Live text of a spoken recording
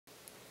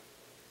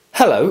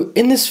Hello,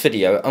 in this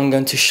video I'm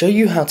going to show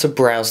you how to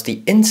browse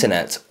the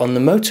internet on the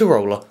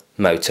Motorola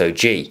Moto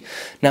G.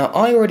 Now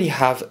I already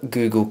have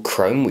Google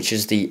Chrome, which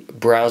is the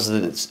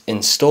browser that's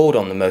installed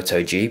on the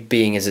Moto G,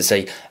 being as it's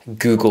a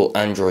Google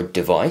Android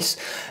device.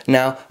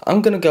 Now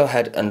I'm going to go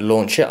ahead and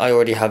launch it. I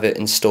already have it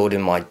installed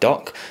in my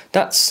dock.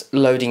 That's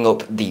loading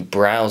up the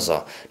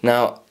browser.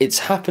 Now it's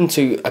happened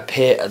to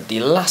appear at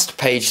the last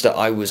page that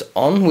I was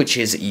on, which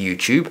is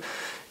YouTube.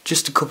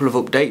 Just a couple of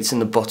updates in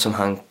the bottom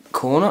hand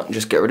corner,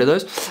 just get rid of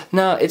those.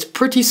 Now it's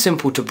pretty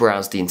simple to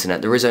browse the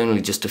internet. There is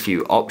only just a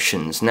few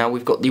options. Now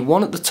we've got the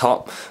one at the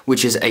top,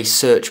 which is a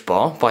search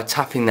bar. By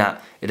tapping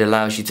that, it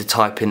allows you to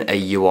type in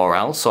a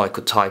URL. So I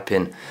could type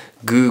in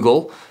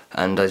Google,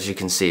 and as you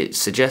can see it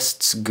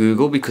suggests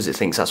Google because it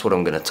thinks that's what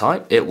I'm going to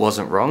type. It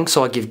wasn't wrong,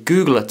 so I give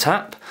Google a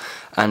tap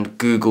and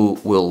Google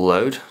will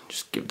load.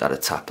 Just give that a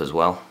tap as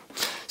well.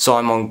 So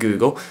I'm on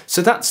Google.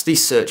 So that's the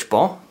search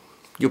bar.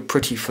 You're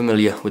pretty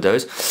familiar with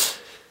those.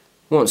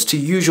 Wants to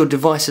use your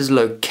device's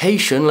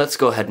location, let's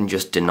go ahead and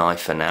just deny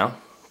for now.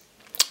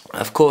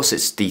 Of course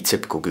it's the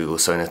typical Google,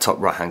 so in the top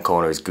right hand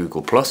corner is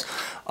Google+.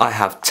 I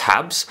have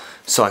tabs,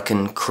 so I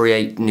can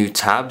create new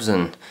tabs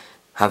and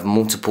have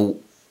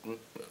multiple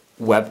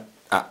web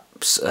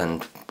apps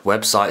and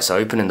websites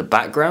open in the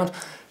background.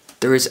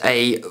 There is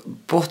a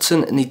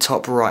button in the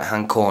top right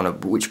hand corner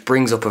which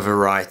brings up a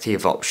variety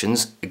of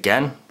options,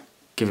 again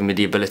giving me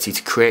the ability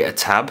to create a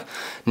tab,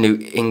 new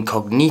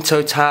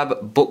incognito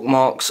tab,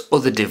 bookmarks,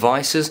 other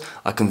devices.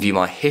 I can view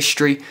my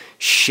history,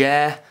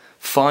 share,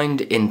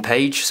 find in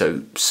page,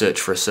 so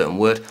search for a certain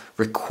word,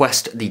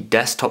 request the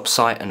desktop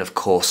site, and of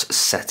course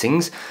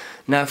settings.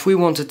 Now if we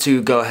wanted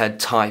to go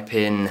ahead type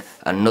in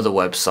another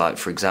website,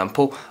 for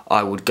example,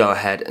 I would go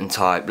ahead and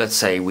type, let's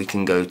say we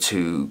can go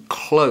to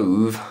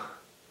clove.co.uk.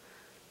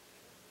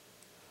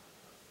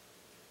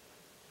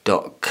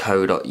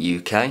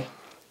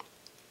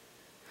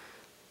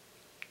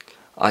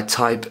 I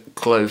type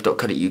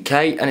clove.co.uk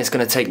and it's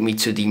going to take me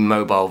to the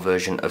mobile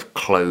version of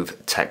Clove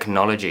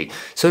technology.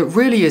 So it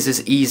really is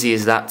as easy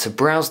as that to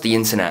browse the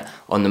internet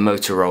on the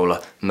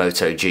Motorola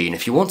Moto G. And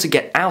if you want to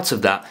get out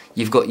of that,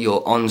 you've got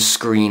your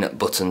on-screen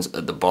buttons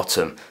at the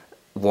bottom.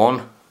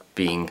 One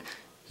being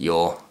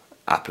your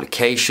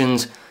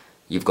applications,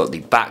 you've got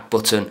the back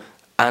button,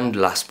 and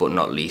last but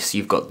not least,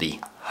 you've got the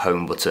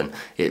home button.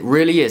 It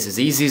really is as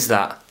easy as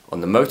that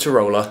on the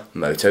Motorola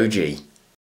Moto G.